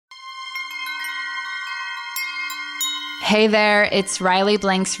Hey there, it's Riley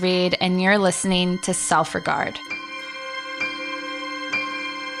Blanks Reed, and you're listening to Self Regard.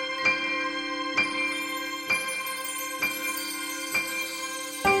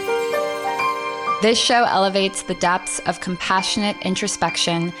 This show elevates the depths of compassionate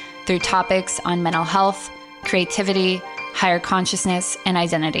introspection through topics on mental health, creativity, higher consciousness, and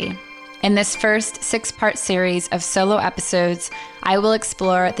identity. In this first 6-part series of solo episodes, I will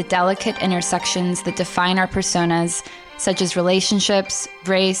explore the delicate intersections that define our personas, such as relationships,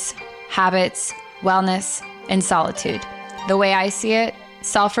 race, habits, wellness, and solitude. The way I see it,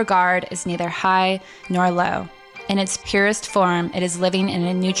 self-regard is neither high nor low. In its purest form, it is living in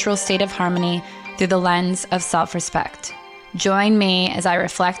a neutral state of harmony through the lens of self-respect. Join me as I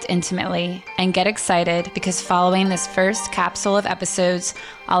reflect intimately and get excited because following this first capsule of episodes,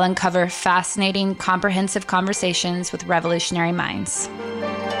 I'll uncover fascinating, comprehensive conversations with revolutionary minds.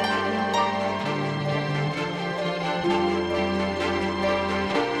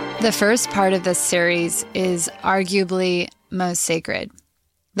 The first part of this series is arguably most sacred.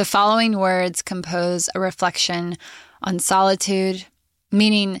 The following words compose a reflection on solitude,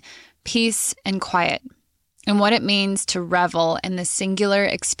 meaning peace and quiet, and what it means to revel in the singular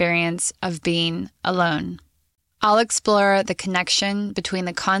experience of being alone. I'll explore the connection between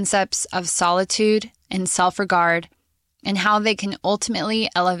the concepts of solitude and self-regard and how they can ultimately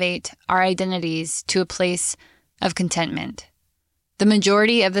elevate our identities to a place of contentment. The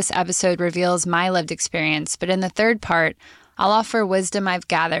majority of this episode reveals my lived experience, but in the third part, I'll offer wisdom I've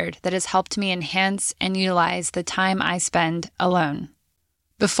gathered that has helped me enhance and utilize the time I spend alone.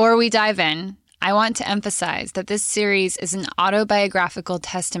 Before we dive in, I want to emphasize that this series is an autobiographical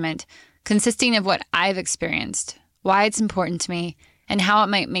testament consisting of what I've experienced, why it's important to me, and how it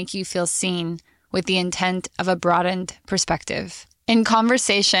might make you feel seen with the intent of a broadened perspective. In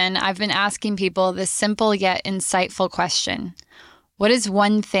conversation, I've been asking people this simple yet insightful question. What is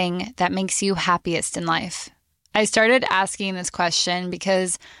one thing that makes you happiest in life? I started asking this question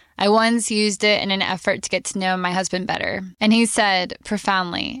because I once used it in an effort to get to know my husband better. And he said,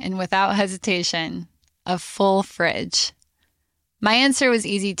 profoundly and without hesitation, a full fridge. My answer was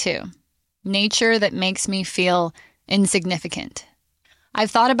easy too. Nature that makes me feel insignificant. I've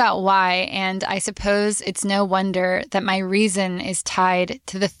thought about why, and I suppose it's no wonder that my reason is tied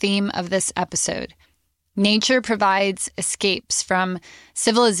to the theme of this episode. Nature provides escapes from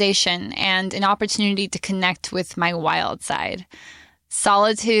civilization and an opportunity to connect with my wild side.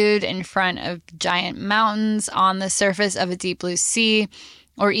 Solitude in front of giant mountains, on the surface of a deep blue sea,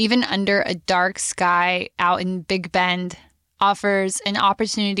 or even under a dark sky out in Big Bend offers an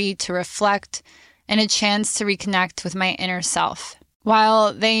opportunity to reflect and a chance to reconnect with my inner self.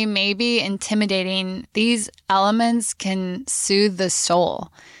 While they may be intimidating, these elements can soothe the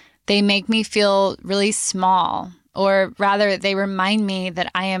soul. They make me feel really small, or rather, they remind me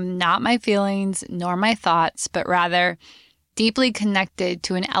that I am not my feelings nor my thoughts, but rather deeply connected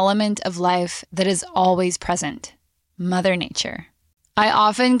to an element of life that is always present, Mother Nature. I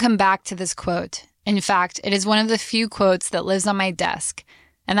often come back to this quote. In fact, it is one of the few quotes that lives on my desk,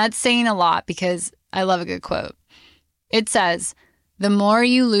 and that's saying a lot because I love a good quote. It says, "The more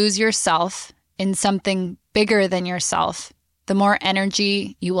you lose yourself in something bigger than yourself, the more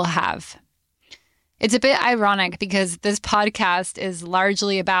energy you will have." It's a bit ironic because this podcast is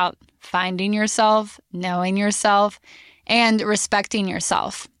largely about finding yourself, knowing yourself, and respecting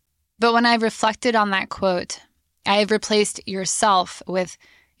yourself. But when I've reflected on that quote, I have replaced yourself with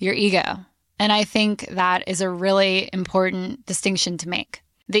your ego. And I think that is a really important distinction to make.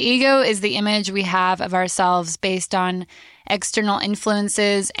 The ego is the image we have of ourselves based on external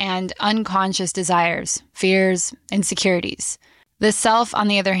influences and unconscious desires, fears, insecurities. The self, on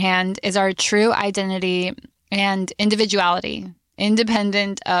the other hand, is our true identity and individuality,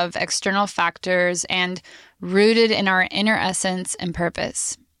 independent of external factors and rooted in our inner essence and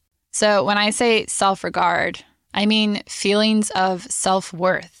purpose. So when I say self-regard, I mean feelings of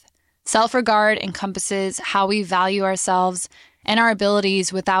self-worth. Self-regard encompasses how we value ourselves and our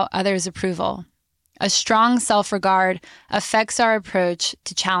abilities without others' approval. A strong self-regard affects our approach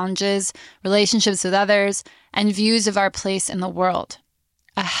to challenges, relationships with others, and views of our place in the world.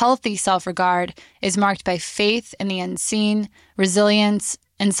 A healthy self-regard is marked by faith in the unseen, resilience,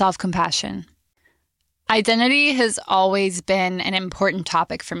 and self-compassion. Identity has always been an important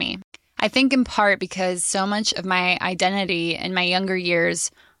topic for me. I think in part because so much of my identity in my younger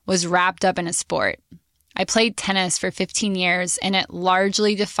years was wrapped up in a sport. I played tennis for 15 years, and it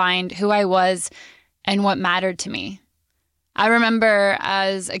largely defined who I was and what mattered to me. I remember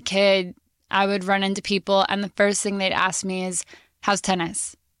as a kid, I would run into people, and the first thing they'd ask me is, "How's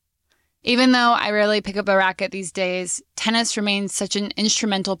tennis?" Even though I rarely pick up a racket these days, tennis remains such an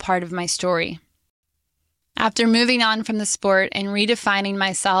instrumental part of my story. After moving on from the sport and redefining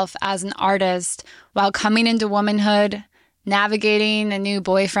myself as an artist while coming into womanhood, navigating a new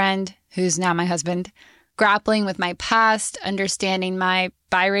boyfriend, who's now my husband, grappling with my past, understanding my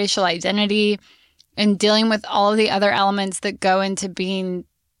biracial identity, and dealing with all of the other elements that go into being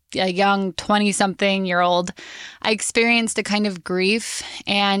a young 20-something-year-old, I experienced a kind of grief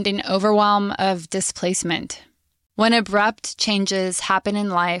and an overwhelm of displacement. When abrupt changes happen in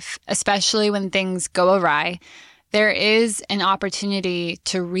life, especially when things go awry, there is an opportunity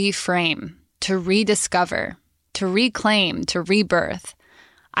to reframe, to rediscover, to reclaim, to rebirth.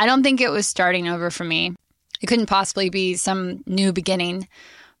 I don't think it was starting over for me. It couldn't possibly be some new beginning,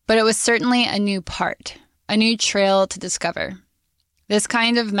 but it was certainly a new part, a new trail to discover. This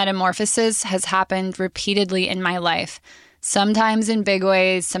kind of metamorphosis has happened repeatedly in my life, sometimes in big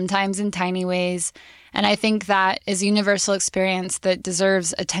ways, sometimes in tiny ways, and I think that is a universal experience that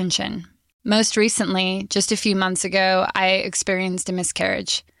deserves attention. Most recently, just a few months ago, I experienced a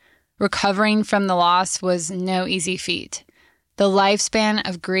miscarriage. Recovering from the loss was no easy feat. The lifespan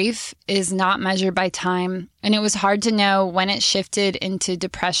of grief is not measured by time, and it was hard to know when it shifted into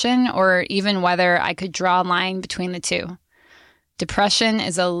depression or even whether I could draw a line between the two. Depression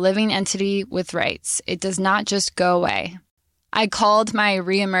is a living entity with rights. It does not just go away. I called my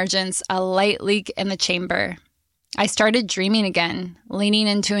reemergence a light leak in the chamber. I started dreaming again, leaning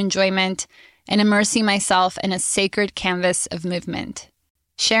into enjoyment and immersing myself in a sacred canvas of movement.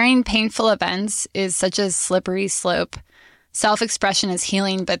 Sharing painful events is such a slippery slope. Self-expression is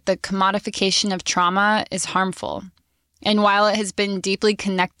healing, but the commodification of trauma is harmful. And while it has been deeply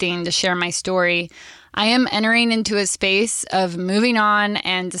connecting to share my story, I am entering into a space of moving on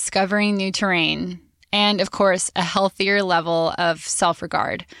and discovering new terrain. And, of course, a healthier level of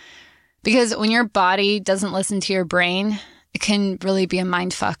self-regard. Because when your body doesn't listen to your brain, it can really be a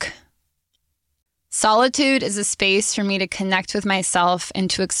mindfuck. Solitude is a space for me to connect with myself and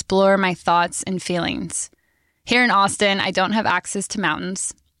to explore my thoughts and feelings. Here in Austin, I don't have access to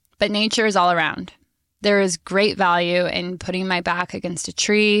mountains, but nature is all around. There is great value in putting my back against a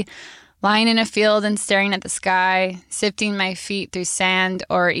tree, lying in a field and staring at the sky, sifting my feet through sand,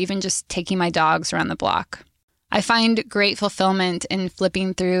 or even just taking my dogs around the block. I find great fulfillment in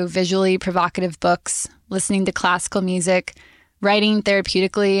flipping through visually provocative books, listening to classical music, writing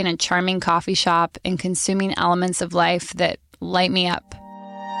therapeutically in a charming coffee shop, and consuming elements of life that light me up.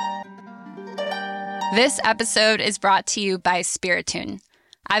 This episode is brought to you by Spiritune.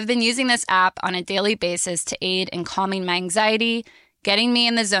 I've been using this app on a daily basis to aid in calming my anxiety, getting me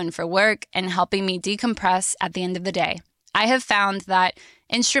in the zone for work, and helping me decompress at the end of the day. I have found that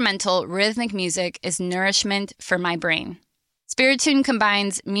instrumental rhythmic music is nourishment for my brain. Spiritune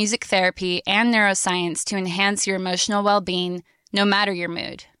combines music therapy and neuroscience to enhance your emotional well-being, no matter your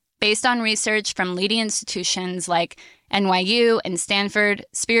mood. Based on research from leading institutions like NYU and Stanford,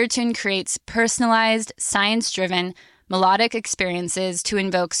 Spiritune creates personalized, science-driven, melodic experiences to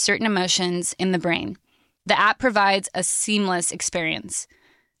invoke certain emotions in the brain. The app provides a seamless experience.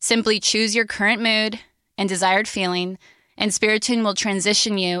 Simply choose your current mood and desired feeling, and Spiritune will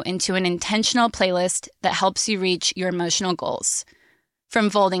transition you into an intentional playlist that helps you reach your emotional goals. From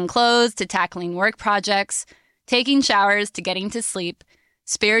folding clothes to tackling work projects, taking showers to getting to sleep,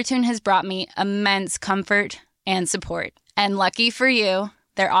 Spiritune has brought me immense comfort and support. And lucky for you,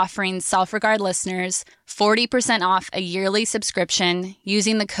 they're offering Self-Regard listeners 40% off a yearly subscription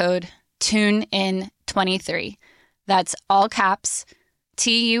using the code TUNEIN23. That's all caps,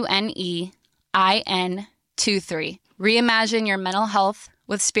 TUNEIN23. Reimagine your mental health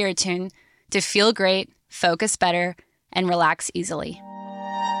with Spiritune to feel great, focus better, and relax easily.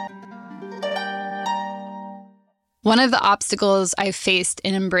 One of the obstacles I've faced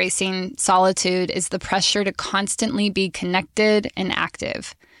in embracing solitude is the pressure to constantly be connected and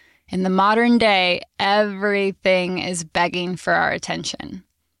active. In the modern day, everything is begging for our attention.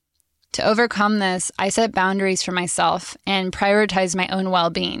 To overcome this, I set boundaries for myself and prioritize my own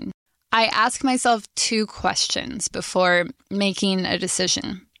well-being. I ask myself 2 questions before making a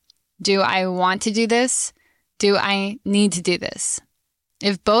decision. Do I want to do this? Do I need to do this?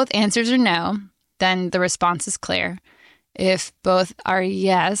 If both answers are no, then the response is clear. If both are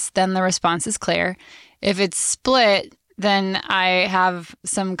yes, then the response is clear. If it's split, then I have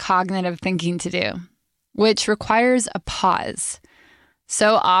some cognitive thinking to do, which requires a pause.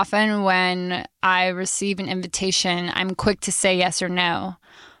 So often when I receive an invitation, I'm quick to say yes or no.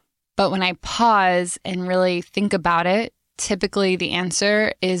 But when I pause and really think about it, typically the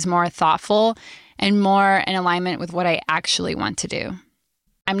answer is more thoughtful and more in alignment with what I actually want to do.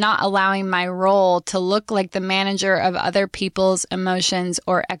 I'm not allowing my role to look like the manager of other people's emotions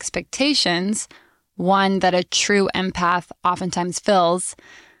or expectations, one that a true empath oftentimes fills.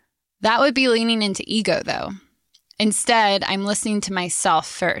 That would be leaning into ego, though. Instead, I'm listening to myself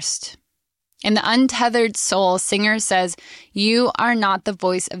first. In The Untethered Soul, Singer says, "You are not the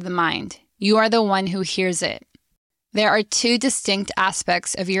voice of the mind. You are the one who hears it." There are two distinct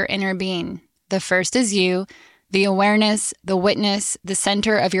aspects of your inner being. The first is you, the awareness, the witness, the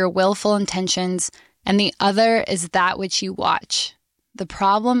center of your willful intentions, and the other is that which you watch. The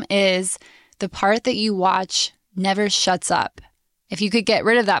problem is the part that you watch never shuts up. If you could get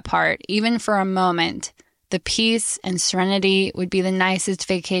rid of that part, even for a moment, the peace and serenity would be the nicest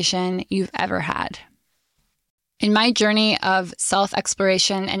vacation you've ever had. In my journey of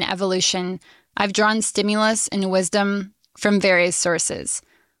self-exploration and evolution, I've drawn stimulus and wisdom from various sources.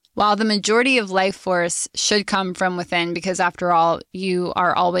 While the majority of life force should come from within, because after all, you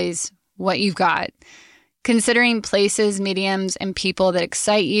are always what you've got, considering places, mediums, and people that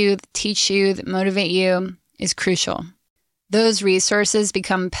excite you, that teach you, that motivate you is crucial. Those resources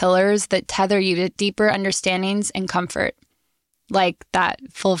become pillars that tether you to deeper understandings and comfort, like that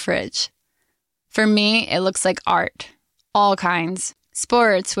full fridge. For me, it looks like art, all kinds.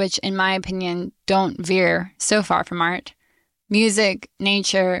 Sports, which in my opinion don't veer so far from art. Music,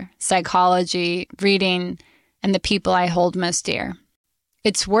 nature, psychology, reading, and the people I hold most dear.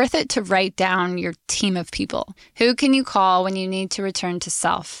 It's worth it to write down your team of people. Who can you call when you need to return to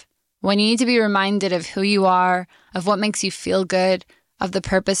self? When you need to be reminded of who you are, of what makes you feel good, of the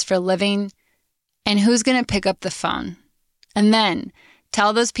purpose for living, and who's going to pick up the phone. And then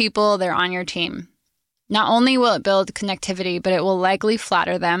tell those people they're on your team. Not only will it build connectivity, but it will likely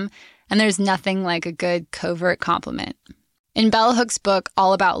flatter them, and there's nothing like a good covert compliment. In Bell Hook's book,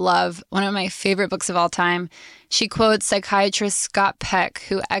 All About Love, one of my favorite books of all time, she quotes psychiatrist Scott Peck,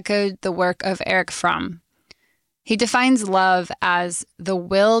 who echoed the work of Erich Fromm. He defines love as the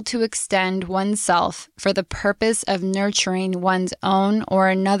will to extend oneself for the purpose of nurturing one's own or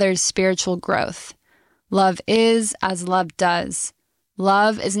another's spiritual growth. Love is as love does.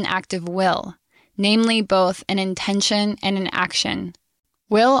 Love is an act of will, namely both an intention and an action.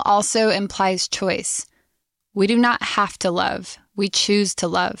 Will also implies choice. We do not have to love, we choose to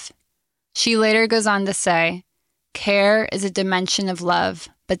love. She later goes on to say, care is a dimension of love,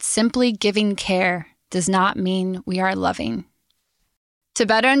 but simply giving care does not mean we are loving. To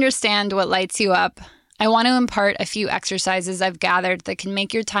better understand what lights you up, I want to impart a few exercises I've gathered that can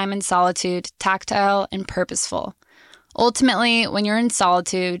make your time in solitude tactile and purposeful. Ultimately, when you're in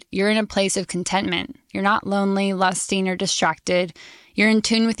solitude, you're in a place of contentment. You're not lonely, lusting, or distracted. You're in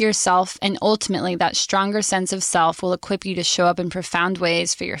tune with yourself, and ultimately that stronger sense of self will equip you to show up in profound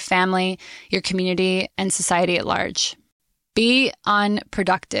ways for your family, your community, and society at large. Be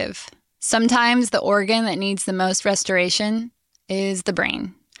unproductive. Sometimes the organ that needs the most restoration is the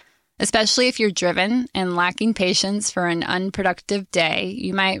brain. Especially if you're driven and lacking patience for an unproductive day,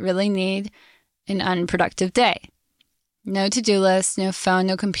 you might really need an unproductive day. No to-do list, no phone,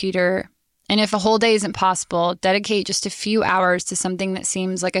 no computer. And if a whole day isn't possible, dedicate just a few hours to something that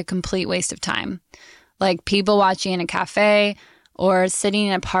seems like a complete waste of time, like people watching in a cafe or sitting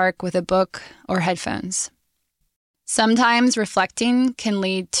in a park with a book or headphones. Sometimes reflecting can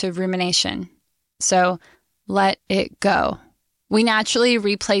lead to rumination, so let it go. We naturally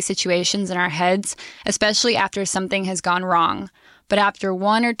replay situations in our heads, especially after something has gone wrong. But after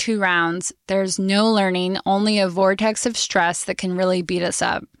 1 or 2 rounds, there's no learning, only a vortex of stress that can really beat us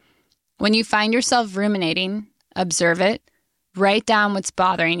up. When you find yourself ruminating, observe it, write down what's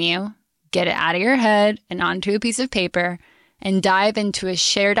bothering you, get it out of your head and onto a piece of paper, and dive into a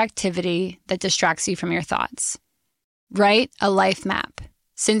shared activity that distracts you from your thoughts. Write a life map.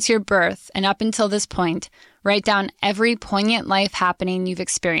 Since your birth and up until this point, write down every poignant life happening you've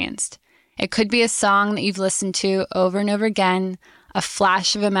experienced. It could be a song that you've listened to over and over again, a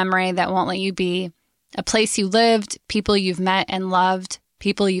flash of a memory that won't let you be, a place you lived, people you've met and loved,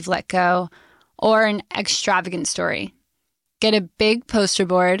 people you've let go, or an extravagant story. Get a big poster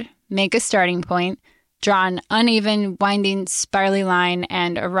board, make a starting point, draw an uneven, winding, spirally line,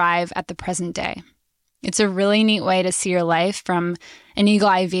 and arrive at the present day. It's a really neat way to see your life from an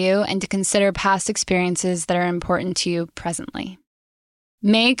eagle-eye view and to consider past experiences that are important to you presently.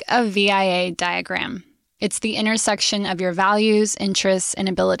 Make a VIA diagram. It's the intersection of your values, interests, and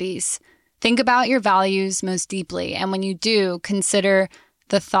abilities. Think about your values most deeply, and when you do, consider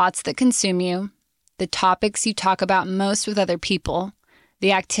the thoughts that consume you, the topics you talk about most with other people,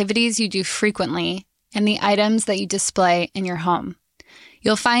 the activities you do frequently, and the items that you display in your home.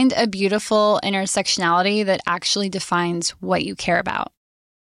 You'll find a beautiful intersectionality that actually defines what you care about.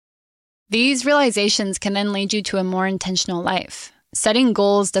 These realizations can then lead you to a more intentional life. Setting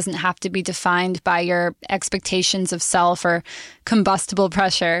goals doesn't have to be defined by your expectations of self or combustible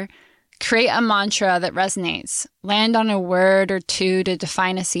pressure. Create a mantra that resonates. Land on a word or two to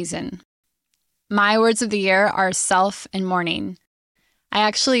define a season. My words of the year are self and morning. I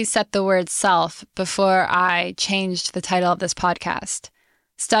actually set the word self before I changed the title of this podcast.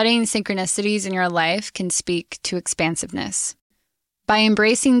 Studying synchronicities in your life can speak to expansiveness. By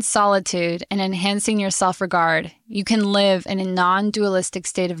embracing solitude and enhancing your self-regard, you can live in a non-dualistic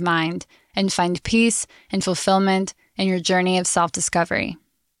state of mind and find peace and fulfillment in your journey of self-discovery.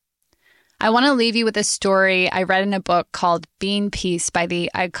 I want to leave you with a story I read in a book called Being Peace by the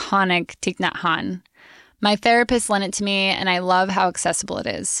iconic Thich Nhat Hanh. My therapist lent it to me, and I love how accessible it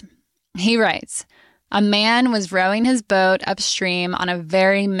is. He writes, "A man was rowing his boat upstream on a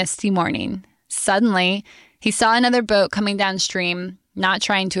very misty morning. Suddenly, he saw another boat coming downstream, not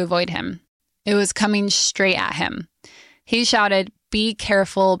trying to avoid him. It was coming straight at him. He shouted, 'Be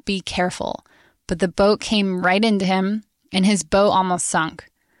careful, be careful.' But the boat came right into him, and his boat almost sunk.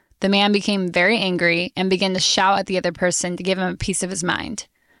 The man became very angry and began to shout at the other person to give him a piece of his mind.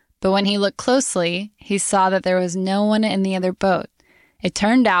 But when he looked closely, he saw that there was no one in the other boat. It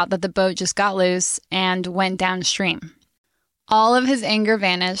turned out that the boat just got loose and went downstream. All of his anger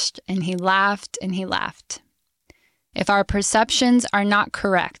vanished, and he laughed and he laughed." If our perceptions are not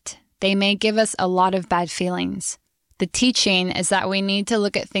correct, they may give us a lot of bad feelings. The teaching is that we need to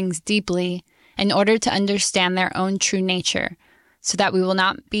look at things deeply in order to understand their own true nature, so that we will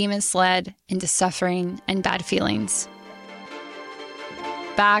not be misled into suffering and bad feelings.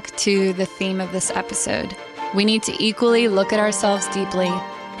 Back to the theme of this episode. We need to equally look at ourselves deeply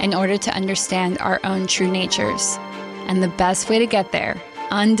in order to understand our own true natures. And the best way to get there,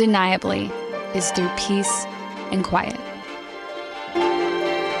 undeniably, is through peace and quiet.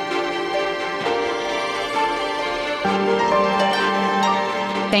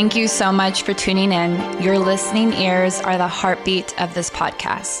 Thank you so much for tuning in. Your listening ears are the heartbeat of this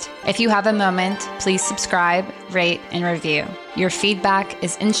podcast. If you have a moment, please subscribe, rate, and review. Your feedback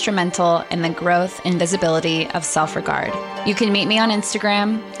is instrumental in the growth and visibility of self-regard. You can meet me on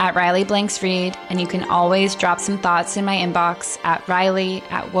Instagram at RileyBlanksRead, and you can always drop some thoughts in my inbox at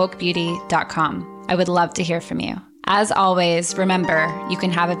riley@wokebeauty.com. I would love to hear from you. As always, remember, you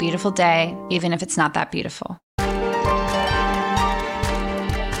can have a beautiful day, even if it's not that beautiful.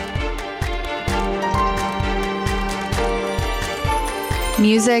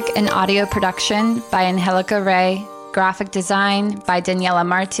 Music and audio production by Angelica Ray, graphic design by Daniela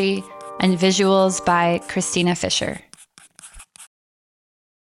Marti, and visuals by Christina Fisher.